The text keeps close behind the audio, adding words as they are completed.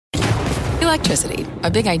Electricity,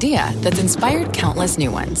 a big idea that's inspired countless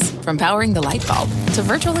new ones. From powering the light bulb to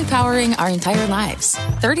virtually powering our entire lives.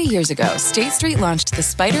 30 years ago, State Street launched the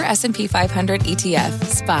SPDR S&P 500 ETF,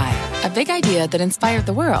 SPY. A big idea that inspired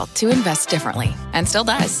the world to invest differently. And still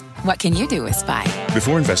does. What can you do with SPY?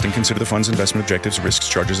 Before investing, consider the fund's investment objectives, risks,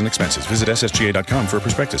 charges, and expenses. Visit ssga.com for a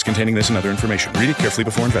prospectus containing this and other information. Read it carefully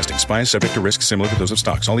before investing. SPY is subject to risks similar to those of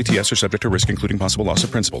stocks. All ETFs are subject to risk, including possible loss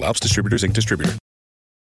of principal. Alps Distributors, Inc. Distributor.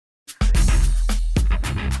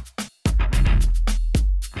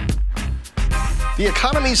 The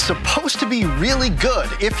economy's supposed to be really good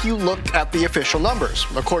if you look at the official numbers.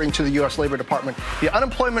 According to the U.S. Labor Department, the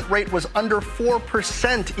unemployment rate was under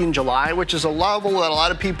 4% in July, which is a level that a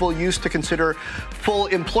lot of people used to consider full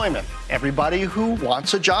employment. Everybody who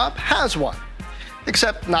wants a job has one.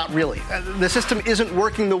 Except not really. The system isn't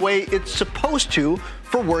working the way it's supposed to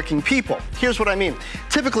for working people. Here's what I mean.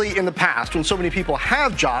 Typically in the past, when so many people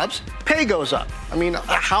have jobs, pay goes up. I mean,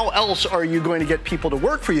 how else are you going to get people to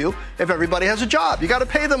work for you if everybody has a job? You got to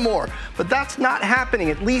pay them more. But that's not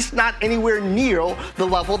happening, at least not anywhere near the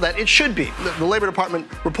level that it should be. The Labor Department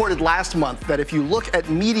reported last month that if you look at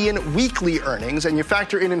median weekly earnings and you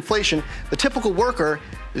factor in inflation, the typical worker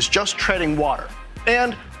is just treading water.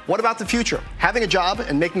 And what about the future? Having a job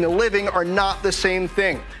and making a living are not the same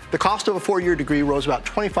thing. The cost of a four-year degree rose about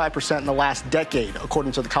 25% in the last decade,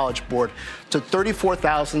 according to the College Board, to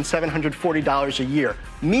 $34,740 a year.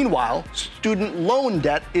 Meanwhile, student loan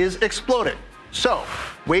debt is exploding. So,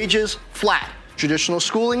 wages flat. Traditional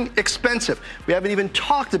schooling, expensive. We haven't even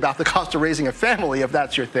talked about the cost of raising a family, if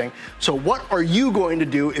that's your thing. So what are you going to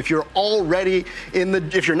do if you're not already in the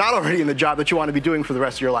job that you want to be doing for the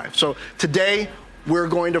rest of your life? So today, we're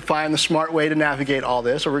going to find the smart way to navigate all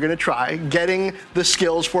this, or we're going to try getting the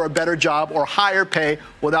skills for a better job or higher pay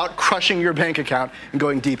without crushing your bank account and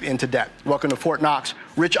going deep into debt. Welcome to Fort Knox,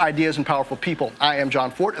 Rich Ideas and Powerful People. I am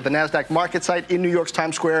John Fort at the NASDAQ market site in New York's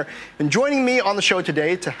Times Square. And joining me on the show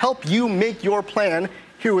today to help you make your plan,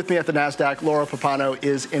 here with me at the NASDAQ, Laura Papano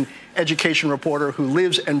is an education reporter who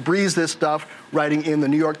lives and breathes this stuff, writing in the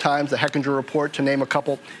New York Times, the Hechinger Report, to name a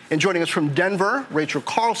couple. And joining us from Denver, Rachel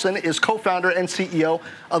Carlson is co-founder and CEO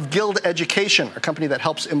of Guild Education, a company that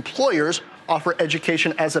helps employers offer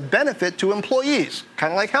education as a benefit to employees,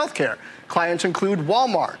 kind of like healthcare. Clients include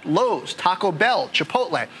Walmart, Lowe's, Taco Bell,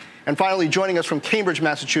 Chipotle. And finally, joining us from Cambridge,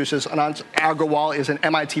 Massachusetts, Anant Agarwal is an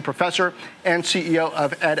MIT professor and CEO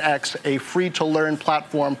of edX, a free-to-learn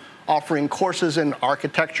platform offering courses in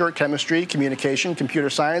architecture, chemistry, communication,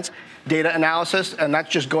 computer science, data analysis, and that's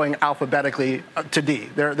just going alphabetically to D.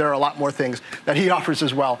 There are a lot more things that he offers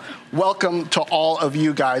as well. Welcome to all of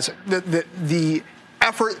you guys. The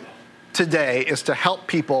effort today is to help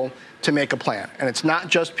people to make a plan. And it's not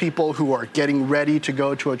just people who are getting ready to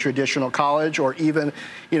go to a traditional college or even,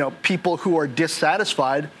 people who are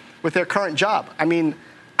dissatisfied with their current job. I mean,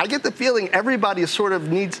 I get the feeling everybody sort of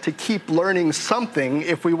needs to keep learning something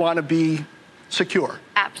if we want to be secure.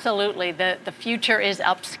 Absolutely. The future is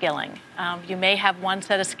upskilling. You may have one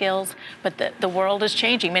set of skills, but the world is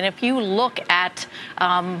changing. I mean, if you look at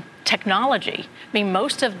technology,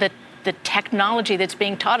 most of the technology that's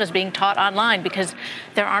being taught is being taught online because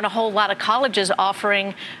there aren't a whole lot of colleges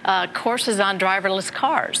offering courses on driverless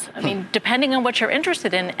cars. I mean, depending on what you're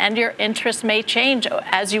interested in, and your interests may change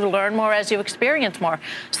as you learn more, as you experience more.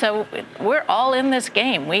 So we're all in this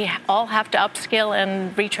game. We all have to upskill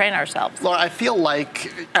and retrain ourselves. Laura, I feel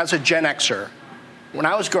like as a Gen Xer, when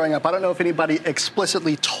I was growing up, I don't know if anybody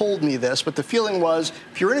explicitly told me this, but the feeling was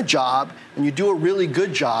if you're in a job and you do a really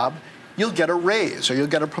good job, you'll get a raise or you'll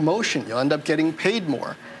get a promotion. You'll end up getting paid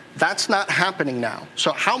more. That's not happening now.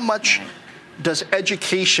 So how much does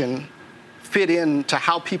education fit into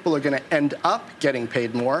how people are going to end up getting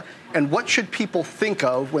paid more? And what should people think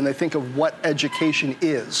of when they think of what education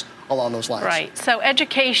is along those lines? Right. So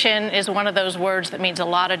education is one of those words that means a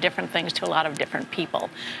lot of different things to a lot of different people.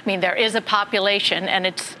 I mean, there is a population, and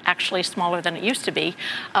it's actually smaller than it used to be,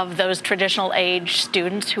 of those traditional age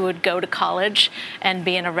students who would go to college and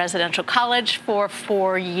be in a residential college for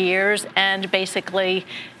 4 years and basically,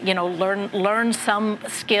 learn some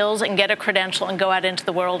skills and get a credential and go out into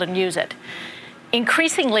the world and use it.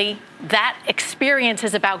 Increasingly, that experience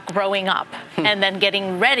is about growing up and then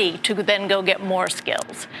getting ready to then go get more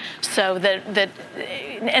skills. So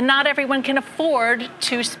and not everyone can afford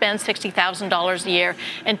to spend $60,000 a year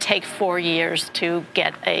and take 4 years to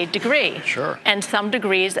get a degree. Sure. And some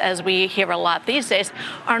degrees, as we hear a lot these days,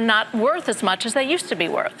 are not worth as much as they used to be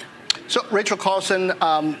worth. So Rachel Carlson,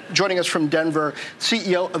 joining us from Denver,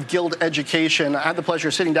 CEO of Guild Education. I had the pleasure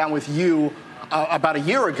of sitting down with you about a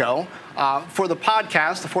year ago for the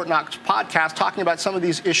podcast, the Fort Knox podcast, talking about some of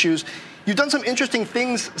these issues. You've done some interesting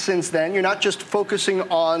things since then. You're not just focusing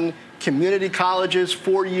on community colleges,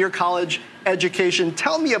 4-year college education.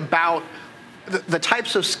 Tell me about the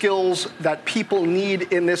types of skills that people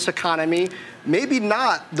need in this economy, maybe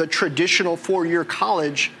not the traditional 4-year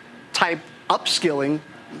college type upskilling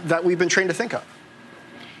that we've been trained to think of.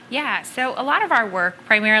 Yeah, so a lot of our work,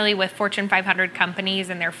 primarily with Fortune 500 companies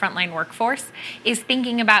and their frontline workforce, is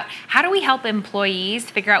thinking about how do we help employees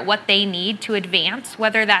figure out what they need to advance,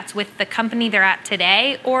 whether that's with the company they're at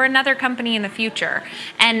today or another company in the future.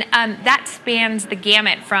 And that spans the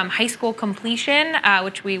gamut from high school completion,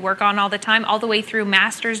 which we work on all the time, all the way through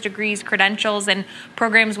master's degrees, credentials, and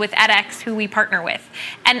programs with edX, who we partner with.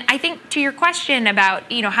 And I think to your question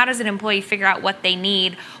about, how does an employee figure out what they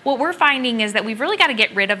need, what we're finding is that we've really got to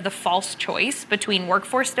get rid of the false choice between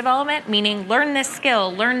workforce development, meaning learn this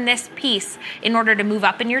skill, learn this piece in order to move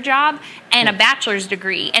up in your job, and a bachelor's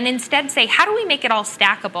degree, and instead say, how do we make it all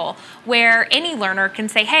stackable, where any learner can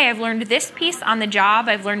say, hey, I've learned this piece on the job,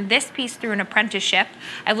 I've learned this piece through an apprenticeship,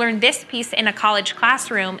 I've learned this piece in a college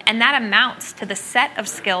classroom, and that amounts to the set of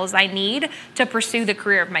skills I need to pursue the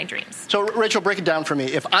career of my dreams. So Rachel, break it down for me.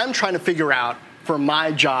 If I'm trying to figure out for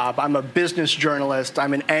my job, I'm a business journalist,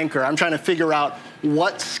 I'm an anchor, I'm trying to figure out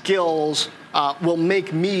what skills will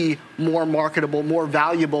make me more marketable, more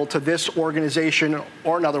valuable to this organization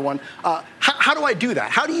or another one. How do I do that?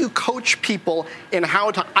 How do you coach people in how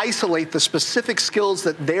to isolate the specific skills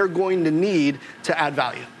that they're going to need to add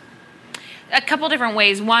value? A couple different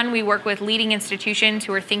ways. One, we work with leading institutions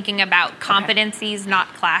who are thinking about competencies,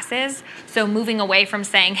 not classes. So moving away from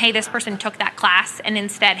saying, hey, this person took that class, and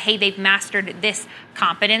instead, hey, they've mastered this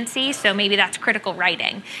competency. So maybe that's critical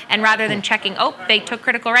writing. And rather than checking, oh, they took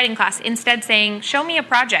critical writing class, instead saying, show me a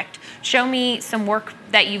project. Show me some work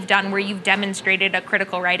that you've done where you've demonstrated a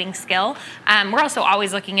critical writing skill. We're also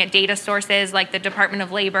always looking at data sources like the Department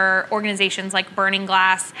of Labor, organizations like Burning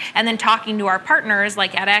Glass, and then talking to our partners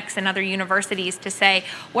like edX and other universities to say,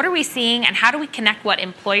 what are we seeing and how do we connect what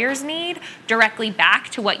employers need directly back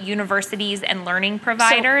to what universities and learning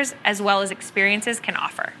providers as well as experiences can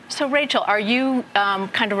offer? So Rachel, are you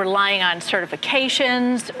kind of relying on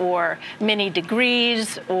certifications or mini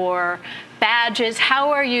degrees or badges? How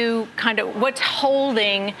are you what's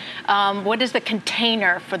holding, what is the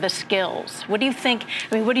container for the skills? What do you think,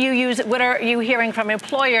 what do you use, what are you hearing from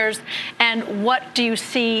employers, and what do you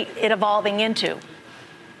see it evolving into?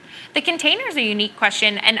 The container is a unique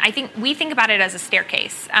question, and I think we think about it as a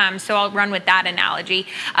staircase. So I'll run with that analogy.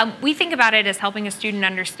 We think about it as helping a student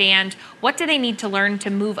understand what do they need to learn to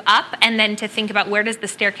move up, and then to think about where does the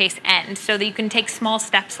staircase end, so that you can take small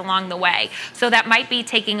steps along the way. So that might be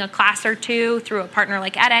taking a class or two through a partner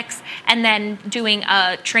like edX, and then doing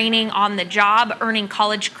a training on the job, earning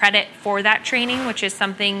college credit for that training, which is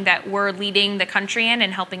something that we're leading the country in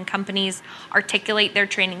and helping companies articulate their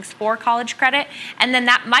trainings for college credit. And then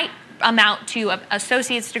that might amount to an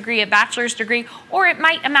associate's degree, a bachelor's degree, or it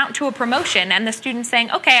might amount to a promotion, and the student saying,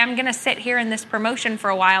 okay, I'm going to sit here in this promotion for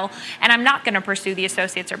a while, and I'm not going to pursue the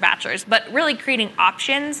associate's or bachelor's, but really creating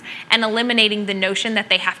options and eliminating the notion that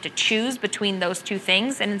they have to choose between those two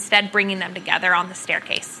things, and instead bringing them together on the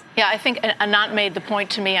staircase. Yeah, I think Anant made the point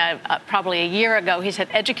to me probably a year ago. He said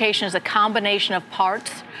education is a combination of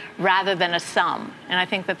parts rather than a sum, and I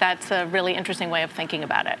think that that's a really interesting way of thinking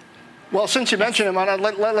about it. Well, since you mentioned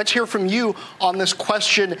it, let's hear from you on this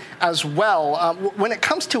question as well. When it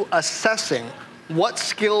comes to assessing what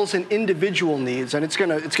skills an individual needs, and it's going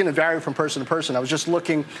to vary from person to person. I was just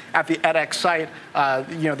looking at the edX site,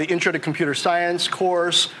 the Intro to Computer Science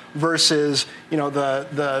course versus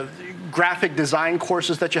the graphic design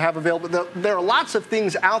courses that you have available. There are lots of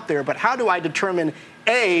things out there, but how do I determine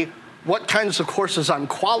what kinds of courses I'm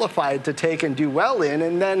qualified to take and do well in,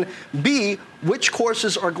 and then B, which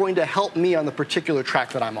courses are going to help me on the particular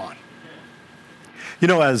track that I'm on?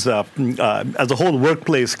 As the whole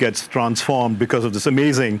workplace gets transformed because of this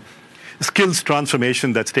amazing skills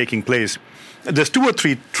transformation that's taking place, there's 2 or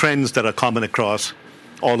 3 trends that are common across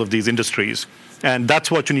all of these industries, and that's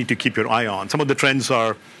what you need to keep your eye on. Some of the trends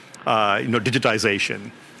are, digitization,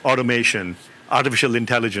 automation, artificial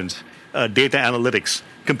intelligence, data analytics,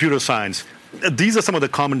 computer science. These are some of the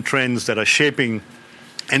common trends that are shaping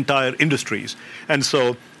entire industries. And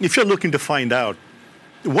so if you're looking to find out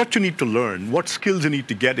what you need to learn, what skills you need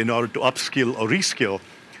to get in order to upskill or reskill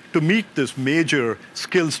to meet this major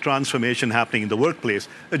skills transformation happening in the workplace,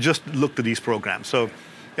 just look to these programs. So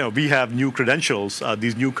we have new credentials,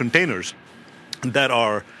 these new containers that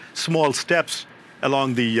are small steps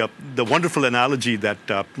along the wonderful analogy that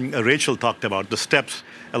Rachel talked about, the steps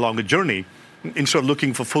along a journey. instead of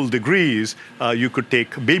looking for full degrees, you could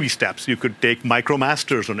take baby steps. You could take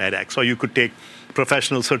MicroMasters on edX, or you could take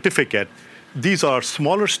professional certificate. These are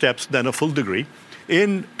smaller steps than a full degree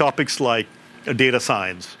in topics like data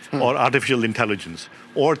science or artificial intelligence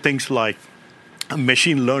or things like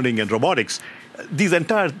machine learning and robotics. These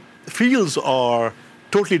entire fields are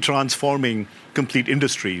totally transforming complete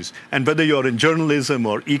industries. And whether you're in journalism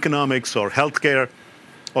or economics or healthcare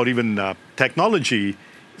or even technology,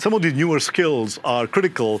 some of these newer skills are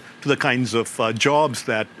critical to the kinds of jobs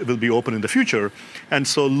that will be open in the future. And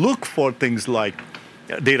so look for things like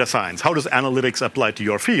data science. How does analytics apply to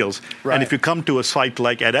your fields? Right. And if you come to a site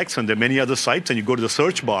like edX, and there are many other sites, and you go to the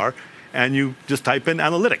search bar, and you just type in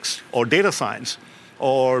analytics or data science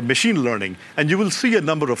or machine learning, and you will see a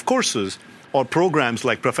number of courses or programs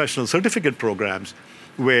like professional certificate programs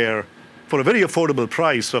where for a very affordable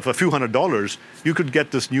price of a few $100s, you could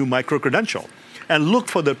get this new micro-credential. And look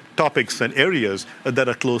for the topics and areas that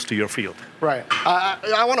are close to your field. Right.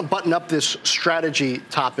 I want to button up this strategy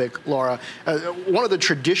topic, Laura. One of the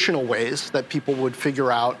traditional ways that people would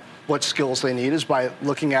figure out what skills they need is by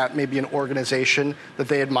looking at maybe an organization that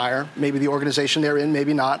they admire, maybe the organization they're in,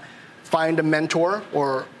 maybe not. Find a mentor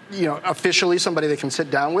or officially somebody they can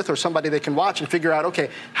sit down with or somebody they can watch and figure out, okay,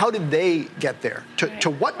 how did they get there? To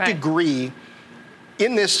what degree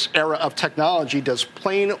in this era of technology does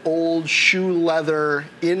plain old shoe leather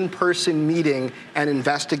in-person meeting and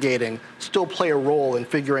investigating still play a role in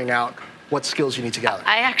figuring out what skills you need to gather?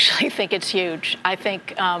 I actually think it's huge. I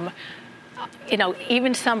think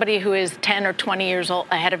even somebody who is 10 or 20 years old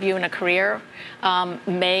ahead of you in a career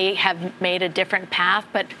may have made a different path,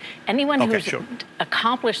 but anyone who's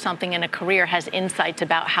accomplished something in a career has insights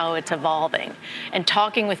about how it's evolving. And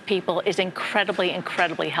talking with people is incredibly,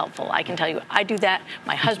 incredibly helpful. I can tell you, I do that.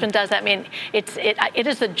 My husband does that. I mean, it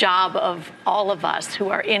is the job of all of us who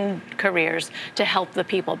are in careers to help the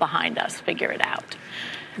people behind us figure it out.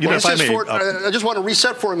 I just want to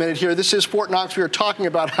reset for a minute here. This is Fort Knox. We are talking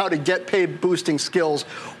about how to get paid boosting skills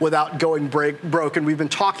without going broke. And we've been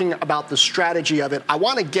talking about the strategy of it. I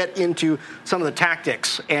want to get into some of the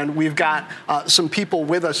tactics. And we've got some people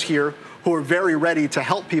with us here who are very ready to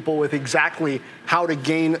help people with exactly how to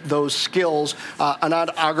gain those skills.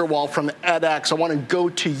 Anand Agarwal from edX, I want to go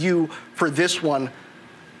to you for this one.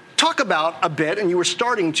 Talk about a bit, and you were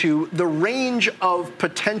starting to, the range of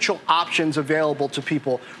potential options available to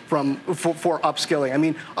people for upskilling. I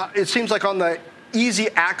mean, it seems like on the easy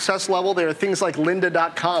access level, there are things like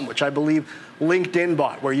lynda.com, which I believe LinkedIn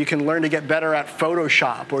bought, where you can learn to get better at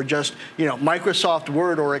Photoshop or just, Microsoft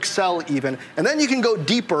Word or Excel even. And then you can go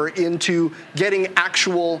deeper into getting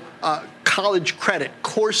actual college credit,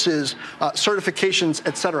 courses, certifications,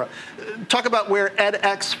 et cetera. Talk about where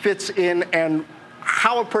edX fits in and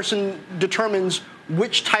how a person determines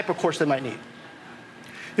which type of course they might need.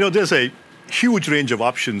 There's a huge range of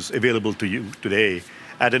options available to you today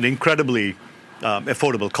at an incredibly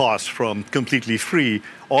affordable cost, from completely free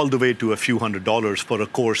all the way to a few $100s for a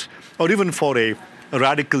course, or even for a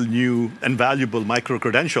radical new and valuable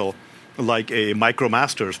micro-credential like a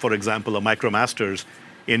MicroMasters, for example, a MicroMasters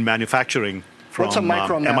in manufacturing from What's a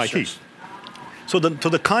MicroMasters? MIT. So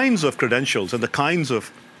the kinds of credentials and the kinds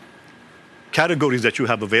of categories that you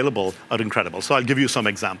have available are incredible. So I'll give you some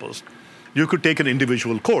examples. You could take an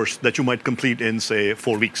individual course that you might complete in, say,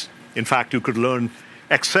 4 weeks. In fact, you could learn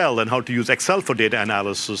Excel and how to use Excel for data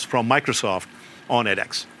analysis from Microsoft on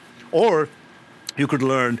edX. Or you could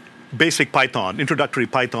learn basic Python, introductory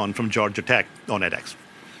Python from Georgia Tech on edX.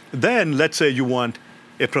 Then let's say you want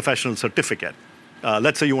a professional certificate.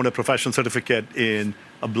 Let's say you want a professional certificate in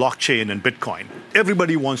a blockchain and Bitcoin.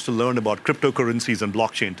 Everybody wants to learn about cryptocurrencies and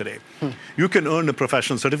blockchain today. You can earn a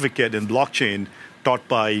professional certificate in blockchain taught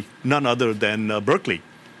by none other than Berkeley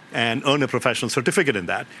and earn a professional certificate in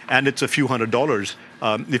that. And it's a few $100s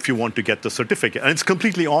if you want to get the certificate. And it's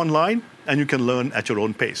completely online, and you can learn at your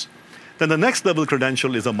own pace. Then the next level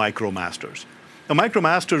credential is a MicroMasters. A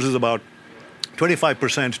MicroMasters is about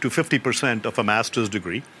 25% to 50% of a master's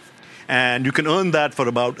degree. And you can earn that for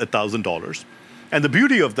about $1,000. And the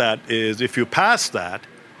beauty of that is if you pass that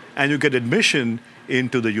and you get admission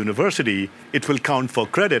into the university, it will count for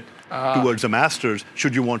credit towards a master's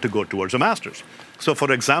should you want to go towards a master's. So,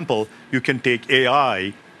 for example, you can take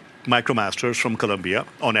AI MicroMasters from Columbia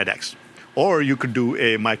on edX. Or you could do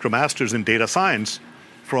a MicroMasters in data science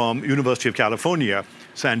from University of California,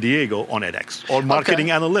 San Diego on edX, or marketing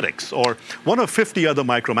analytics, or one of 50 other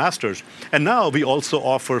MicroMasters. And now we also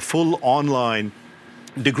offer full online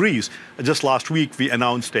degrees. Just last week, we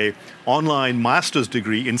announced a online master's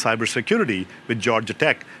degree in cybersecurity with Georgia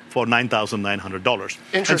Tech for $9,900.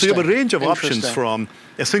 And so you have a range of options from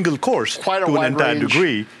a single course to an entire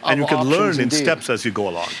degree, and you can learn in steps as you go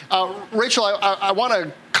along. Rachel, I want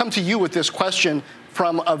to come to you with this question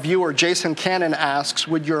from a viewer. Jason Cannon asks,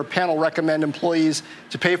 would your panel recommend employees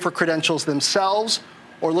to pay for credentials themselves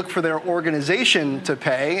or look for their organization to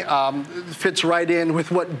pay? Fits right in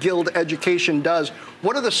with what Guild Education does.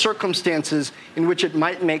 What are the circumstances in which it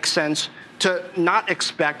might make sense to not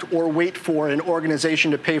expect or wait for an organization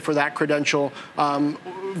to pay for that credential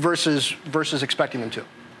versus expecting them to?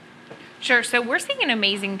 Sure. So we're seeing an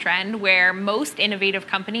amazing trend where most innovative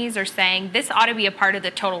companies are saying this ought to be a part of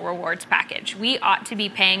the total rewards package. We ought to be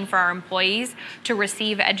paying for our employees to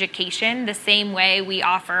receive education the same way we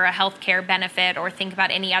offer a healthcare benefit or think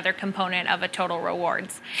about any other component of a total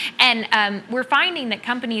rewards. And we're finding that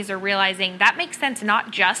companies are realizing that makes sense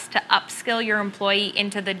not just to upskill your employee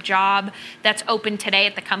into the job that's open today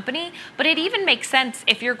at the company, but it even makes sense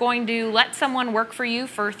if you're going to let someone work for you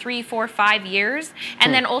for 3, 4, 5 years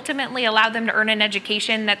and then ultimately allow them to earn an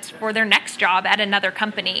education that's for their next job at another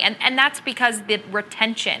company. And that's because the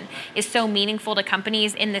retention is so meaningful to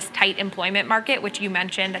companies in this tight employment market, which you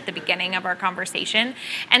mentioned at the beginning of our conversation.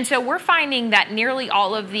 And so we're finding that nearly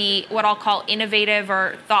all of the what I'll call innovative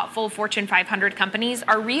or thoughtful Fortune 500 companies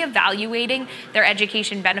are reevaluating their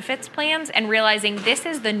education benefits plans and realizing this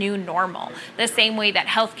is the new normal. The same way that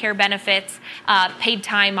healthcare benefits, paid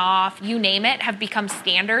time off, you name it, have become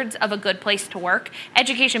standards of a good place to work.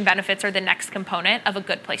 Education benefits are the next component of a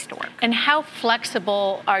good place to work. And how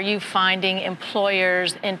flexible are you finding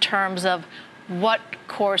employers in terms of what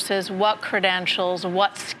courses, what credentials,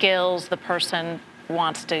 what skills the person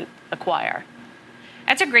wants to acquire?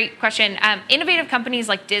 That's a great question. Innovative companies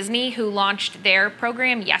like Disney, who launched their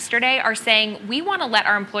program yesterday, are saying we want to let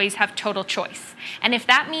our employees have total choice. And if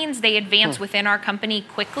that means they advance within our company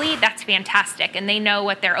quickly, that's fantastic. And they know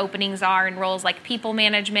what their openings are in roles like people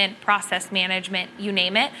management, process management, you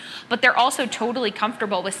name it. But they're also totally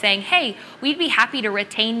comfortable with saying, hey, we'd be happy to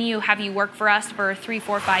retain you, have you work for us for 3,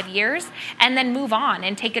 4, 5 years, and then move on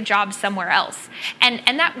and take a job somewhere else.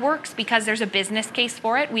 And that works because there's a business case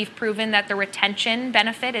for it. We've proven that the retention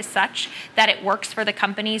benefit is such that it works for the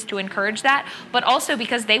companies to encourage that, but also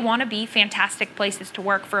because they want to be fantastic places to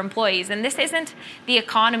work for employees. And this isn't the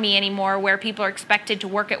economy anymore where people are expected to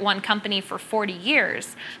work at one company for 40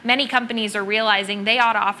 years. Many companies are realizing they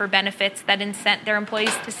ought to offer benefits that incent their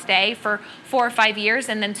employees to stay for 4 or 5 years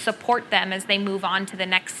and then support them as they move on to the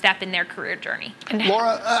next step in their career journey.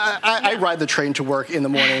 Laura, I ride the train to work in the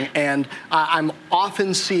morning, and I'm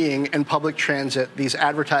often seeing in public transit these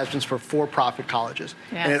advertisements for for-profit colleges.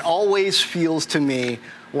 Yes. And it always feels to me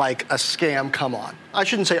like a scam come on. I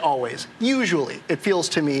shouldn't say always. Usually, it feels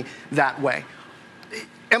to me that way.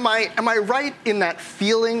 Am I right in that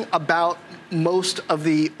feeling about most of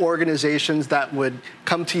the organizations that would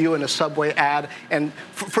come to you in a subway ad? And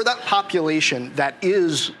for that population that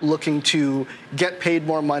is looking to get paid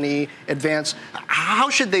more money, advance, how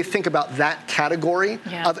should they think about that category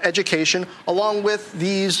of education along with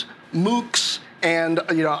these MOOCs and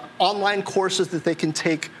online courses that they can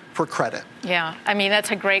take for credit? Yeah, I mean,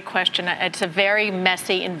 that's a great question. It's a very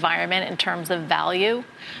messy environment in terms of value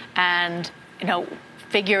and,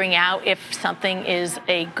 figuring out if something is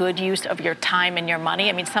a good use of your time and your money.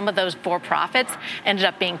 I mean, some of those for-profits ended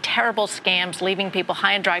up being terrible scams, leaving people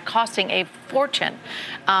high and dry, costing a fortune.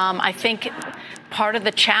 I think part of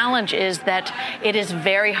the challenge is that it is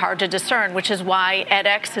very hard to discern, which is why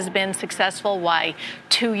edX has been successful, why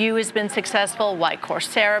 2U has been successful, why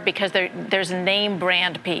Coursera, because there's a name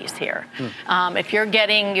brand piece here. If you're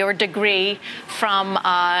getting your degree from,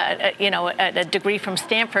 a degree from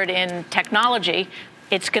Stanford in technology,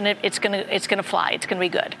 it's gonna fly. It's gonna be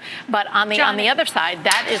good. But on the other side,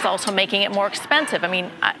 that is also making it more expensive. I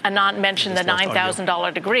mean, Anant mentioned the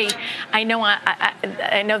 $9,000 degree. I know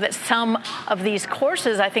that some of these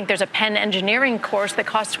courses, I think there's a Penn engineering course that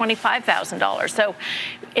costs $25,000. So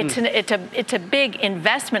it's a big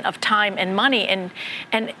investment of time and money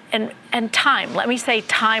and time. Let me say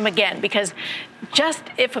time again, because just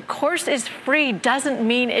if a course is free doesn't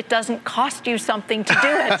mean it doesn't cost you something to do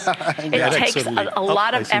it. It takes a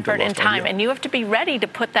lot of effort and time, and you have to be ready to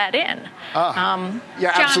put that in. Yeah,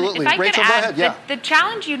 John, absolutely. If I Rachel, could go add, ahead. Yeah. The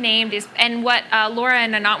challenge you named is, and what Laura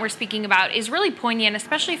and Anant were speaking about, is really poignant,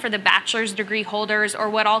 especially for the bachelor's degree holders or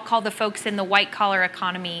what I'll call the folks in the white-collar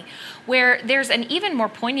economy, where there's an even more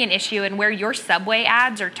poignant issue and where your subway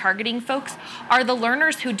ads are targeting folks are the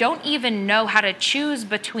learners who don't even know how to choose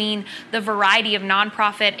between the variety of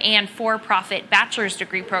nonprofit and for-profit bachelor's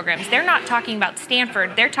degree programs. They're not talking about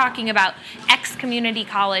Stanford. They're talking about X community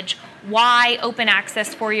college, Y open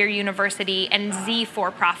access four-year university, and Z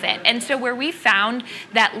for-profit. And so where we found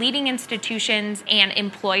that leading institutions and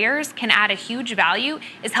employers can add a huge value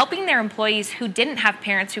is helping their employees who didn't have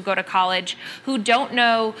parents who go to college, who don't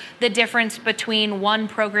know the difference between one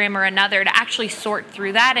program or another, to actually sort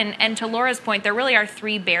through that. And to Laura's point, there really are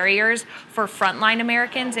three barriers for frontline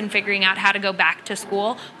Americans in figuring out how to go back to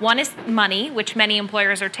school. One is money, which many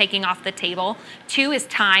employers are taking off the table. Two is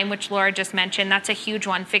time, which Laura just mentioned. That's a huge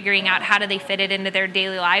one, figuring out how do they fit it into their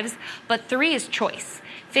daily lives. But three is choice,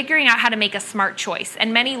 figuring out how to make a smart choice.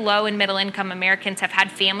 And many low and middle income Americans have had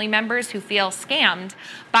family members who feel scammed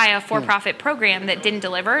by a for-profit program that didn't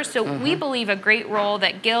deliver. So we believe a great role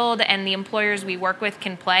that Guild and the employers we work with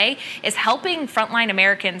can play is helping frontline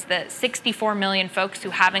Americans, the 64 million folks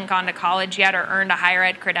who haven't gone to college yet or earned a higher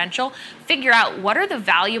ed credential, figure out what are the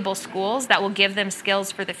valuable schools that will give them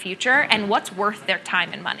skills for the future and what's worth their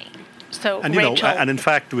time and money. So, and, Rachel. and in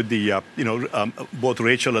fact, with the, both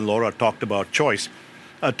Rachel and Laura talked about choice.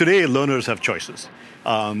 Today, learners have choices.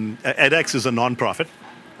 edX is a nonprofit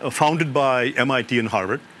founded by MIT and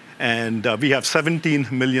Harvard, and we have 17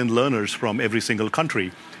 million learners from every single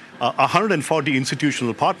country, 140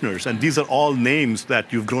 institutional partners, and these are all names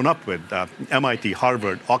that you've grown up with, MIT,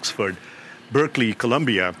 Harvard, Oxford, Berkeley,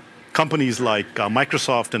 Columbia, companies like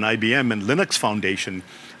Microsoft and IBM and Linux Foundation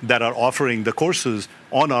that are offering the courses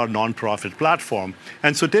on our nonprofit platform.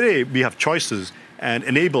 And so today we have choices and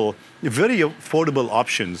enable very affordable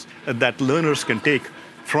options that learners can take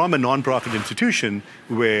from a nonprofit institution,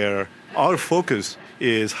 where our focus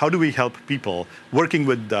is how do we help people, working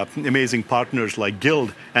with amazing partners like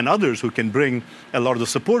Guild and others who can bring a lot of the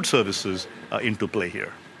support services into play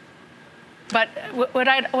here. But what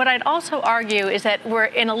I'd also argue is that we're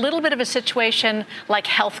in a little bit of a situation like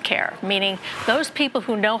healthcare, meaning those people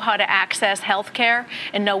who know how to access healthcare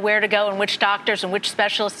and know where to go and which doctors and which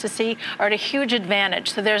specialists to see are at a huge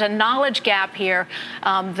advantage. So there's a knowledge gap here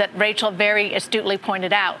that Rachel very astutely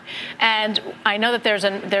pointed out. And I know that there's a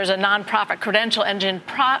nonprofit credential engine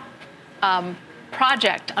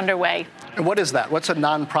project underway. And what is that? What's a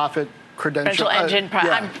nonprofit credential engine?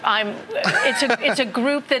 It's a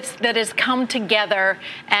group that has come together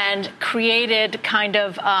and created kind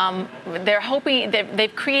of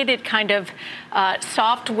they've created kind of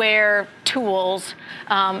software tools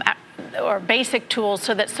or basic tools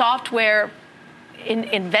so that software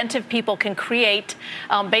inventive people can create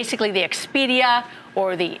basically the Expedia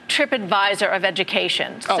or the TripAdvisor of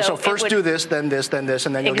education. So first do this, then this, then this,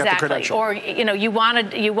 and then you'll get the credential. Or you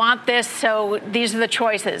want this, so these are the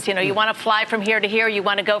choices. You want to fly from here to here, you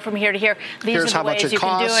want to go from here to here. These are the ways you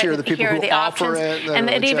can do it. Here are the people who offer it. And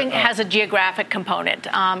it even has a geographic component.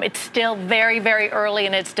 It's still very, very early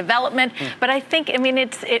in its development, but I think,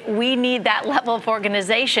 we need that level of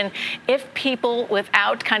organization if people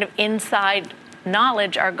without kind of inside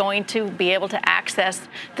knowledge are going to be able to access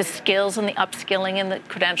the skills and the upskilling and the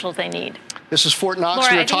credentials they need. This is Fort Knox.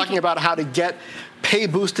 Laura, we're talking about how to get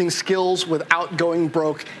pay-boosting skills without going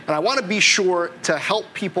broke. And I want to be sure to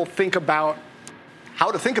help people think about how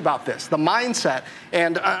to think about this, the mindset.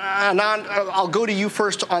 And Anand, I'll go to you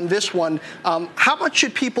first on this one. How much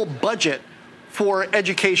should people budget for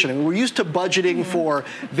education? We're used to budgeting for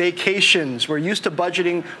vacations. We're used to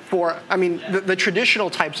budgeting for, the traditional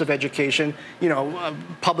types of education,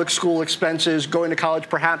 public school expenses, going to college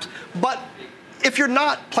perhaps. But if you're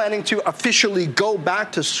not planning to officially go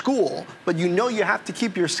back to school, but you have to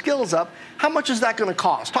keep your skills up, how much is that going to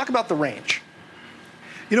cost? Talk about the range.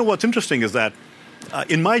 What's interesting is that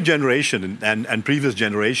in my generation and previous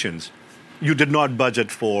generations, you did not budget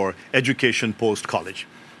for education post-college.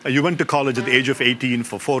 You went to college at the age of 18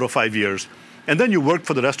 for 4 or 5 years, and then you worked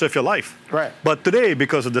for the rest of your life. Right. But today,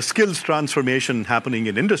 because of the skills transformation happening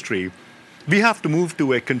in industry, we have to move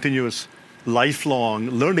to a continuous, lifelong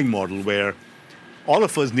learning model where all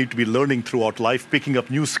of us need to be learning throughout life, picking up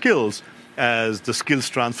new skills as the skills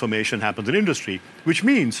transformation happens in industry, which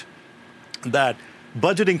means that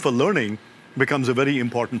budgeting for learning becomes a very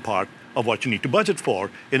important part of what you need to budget for.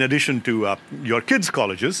 In addition to your kids'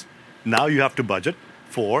 colleges, now you have to budget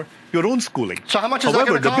for your own schooling. So how much is that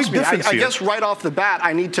going to cost me? I guess right off the bat,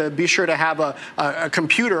 I need to be sure to have a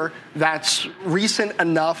computer that's recent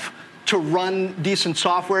enough to run decent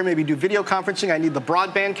software, maybe do video conferencing. I need the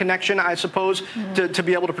broadband connection, I suppose, to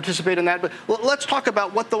be able to participate in that. But let's talk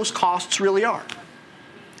about what those costs really are.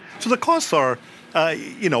 So the costs are,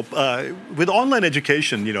 with online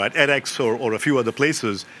education, at edX or a few other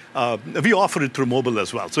places, we offer it through mobile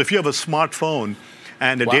as well. So if you have a smartphone,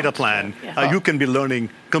 and a data plan, you can be learning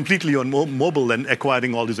completely on mobile and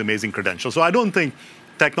acquiring all these amazing credentials. So I don't think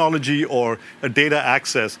technology or a data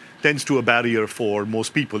access tends to a barrier for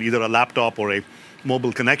most people. Either a laptop or a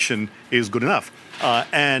mobile connection is good enough.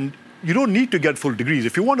 And you don't need to get full degrees.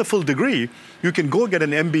 If you want a full degree, you can go get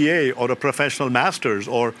an MBA or a professional master's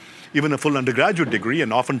or even a full undergraduate degree,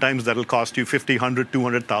 and oftentimes that'll cost you $50,000,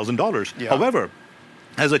 $100,000, $200,000. Yeah. However,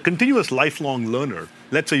 as a continuous lifelong learner,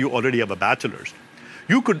 let's say you already have a bachelor's,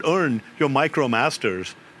 you could earn your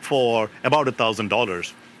MicroMasters for about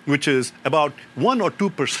 $1,000, which is about 1 or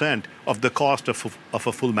 2% of the cost of a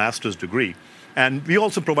full master's degree. And we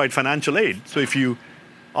also provide financial aid. So if your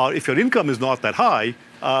income is not that high,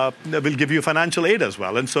 we'll give you financial aid as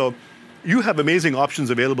well. And so you have amazing options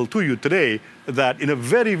available to you today that in a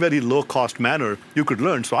very, very low-cost manner you could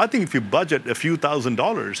learn. So I think if you budget a few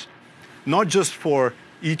 $1,000s, not just for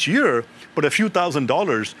each year, but a few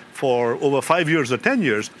 $1,000s for over 5 years or 10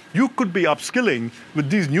 years, you could be upskilling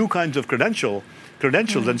with these new kinds of credentials.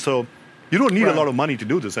 And so you don't need a lot of money to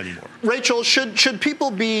do this anymore. Rachel, should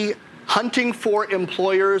people be hunting for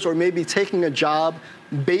employers or maybe taking a job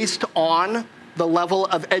based on the level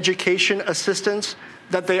of education assistance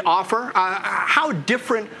that they offer? How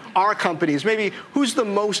different are companies? Maybe who's the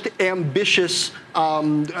most ambitious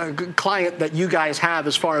client that you guys have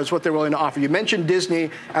as far as what they're willing to offer? You mentioned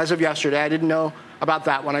Disney as of yesterday. I didn't know about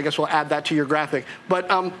that one. I guess we'll add that to your graphic.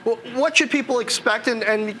 But what should people expect,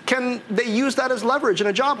 and can they use that as leverage in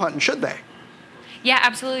a job hunt, and should they? Yeah,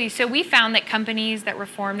 absolutely. So we found that companies that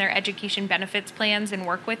reform their education benefits plans and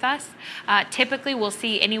work with us typically will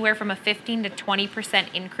see anywhere from a 15 to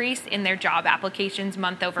 20% increase in their job applications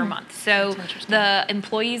month over month. So the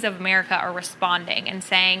employees of America are responding and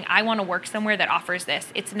saying, I want to work somewhere that offers this.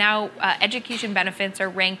 It's now, education benefits are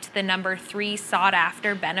ranked the number 3 sought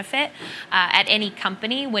after benefit at any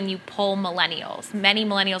company when you poll millennials. Many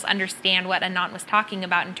millennials understand what Anant was talking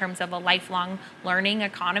about in terms of a lifelong learning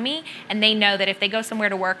economy, and they know that if they go somewhere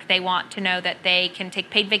to work, they want to know that they can take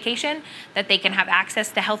paid vacation, that they can have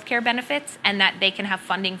access to healthcare benefits, and that they can have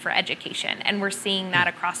funding for education. And we're seeing that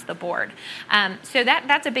across the board. So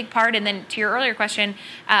that's a big part. And then to your earlier question,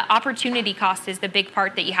 opportunity cost is the big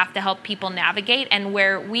part that you have to help people navigate, and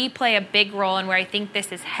where we play a big role and where I think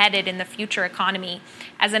this is headed in the future economy.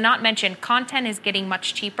 As Anant mentioned, content is getting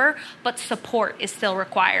much cheaper, but support is still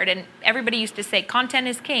required. And everybody used to say content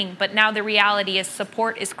is king, but now the reality is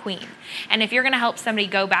support is queen. And if you're going to help somebody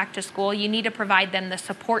go back to school, you need to provide them the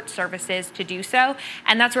support services to do so.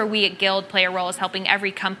 And that's where we at Guild play a role, is helping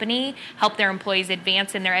every company help their employees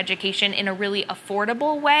advance in their education in a really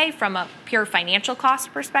affordable way from a pure financial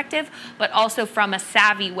cost perspective, but also from a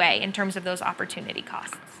savvy way in terms of those opportunity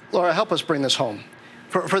costs. Laura, help us bring this home.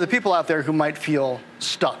 For the people out there who might feel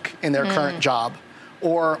stuck in their current job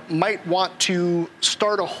or might want to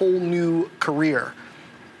start a whole new career,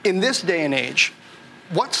 in this day and age,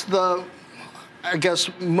 what's the, I guess,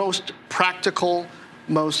 most practical,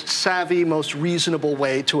 most savvy, most reasonable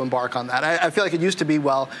way to embark on that? I feel like it used to be,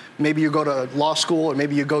 well, maybe you go to law school or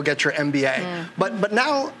maybe you go get your MBA. But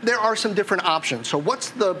now there are some different options. So what's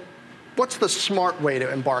the smart way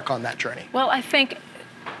to embark on that journey? Well, I think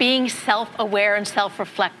being self-aware and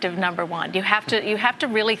self-reflective, number one. You have to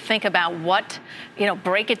really think about what,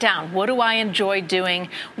 break it down. What do I enjoy doing?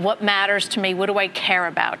 What matters to me? What do I care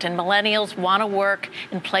about? And millennials want to work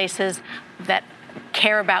in places that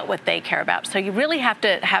care about what they care about. So you really have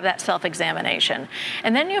to have that self-examination.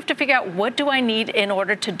 And then you have to figure out, what do I need in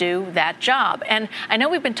order to do that job? And I know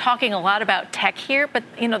we've been talking a lot about tech here, but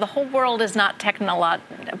the whole world is not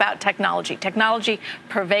about technology. Technology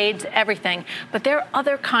pervades everything, but there are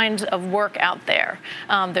other kinds of work out there.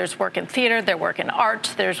 There's work in theater, there's work in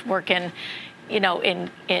art, there's work in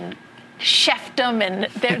chefdom,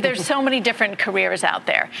 and there's so many different careers out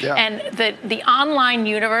there. Yeah. And the online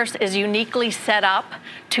universe is uniquely set up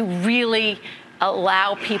to really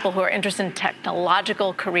allow people who are interested in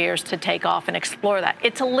technological careers to take off and explore that.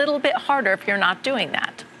 It's a little bit harder if you're not doing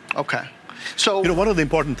that. Okay. So, one of the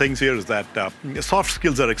important things here is that soft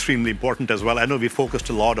skills are extremely important as well. I know we focused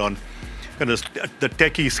a lot on the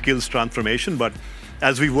techie skills transformation, but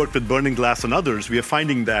as we worked with Burning Glass and others, we are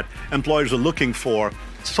finding that employers are looking for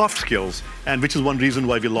soft skills, and which is one reason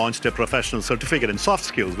why we launched a professional certificate in soft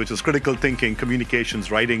skills, which is critical thinking,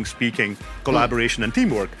 communications, writing, speaking, collaboration, and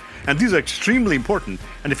teamwork. And these are extremely important.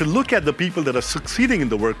 And if you look at the people that are succeeding in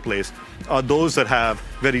the workplace, are those that have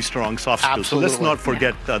very strong soft skills. Absolutely. So let's not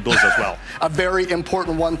forget those as well. A very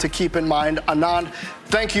important one to keep in mind. Anant,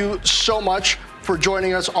 thank you so much for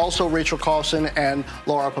joining us. Also, Rachel Carlson and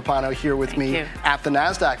Laura Papano here with me at the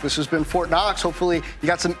NASDAQ. This has been Fort Knox. Hopefully you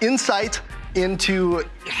got some insight into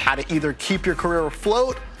how to either keep your career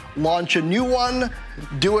afloat, launch a new one,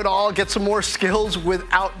 do it all, get some more skills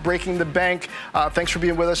without breaking the bank. Thanks for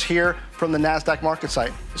being with us here from the NASDAQ Market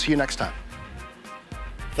Site. See you next time.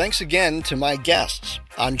 Thanks again to my guests.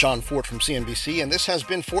 I'm John Fort from CNBC, and this has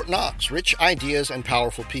been Fort Knox, Rich Ideas and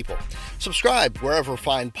Powerful People. Subscribe wherever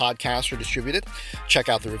fine podcasts are distributed. Check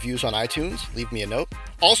out the reviews on iTunes. Leave me a note.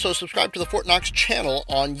 Also, subscribe to the Fort Knox channel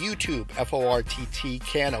on YouTube,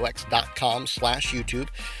 forttknox.com/YouTube.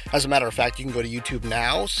 As a matter of fact, you can go to YouTube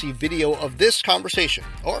now, see video of this conversation,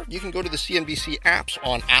 or you can go to the CNBC apps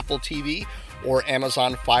on Apple TV or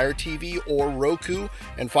Amazon Fire TV or Roku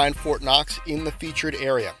and find Fort Knox in the featured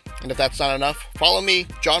area. And if that's not enough, follow me,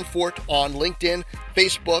 John Fort, on LinkedIn,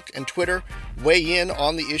 Facebook, and Twitter. Weigh in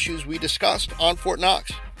on the issues we discussed on Fort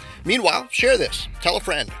Knox. Meanwhile, share this. Tell a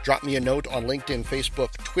friend. Drop me a note on LinkedIn,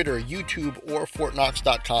 Facebook, Twitter, YouTube, or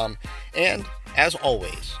FortKnox.com. And, as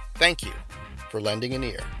always, thank you for lending an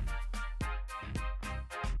ear.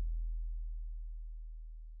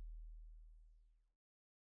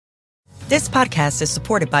 This podcast is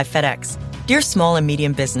supported by FedEx. Dear small and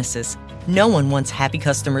medium businesses, no one wants happy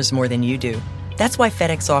customers more than you do. That's why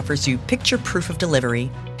FedEx offers you picture proof of delivery,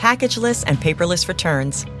 packageless and paperless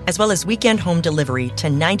returns, as well as weekend home delivery to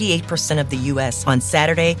 98% of the U.S. on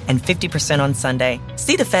Saturday and 50% on Sunday.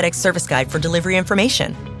 See the FedEx service guide for delivery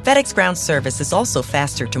information. FedEx Ground service is also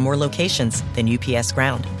faster to more locations than UPS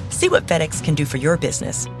Ground. See what FedEx can do for your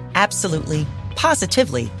business. Absolutely,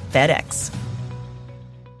 positively FedEx.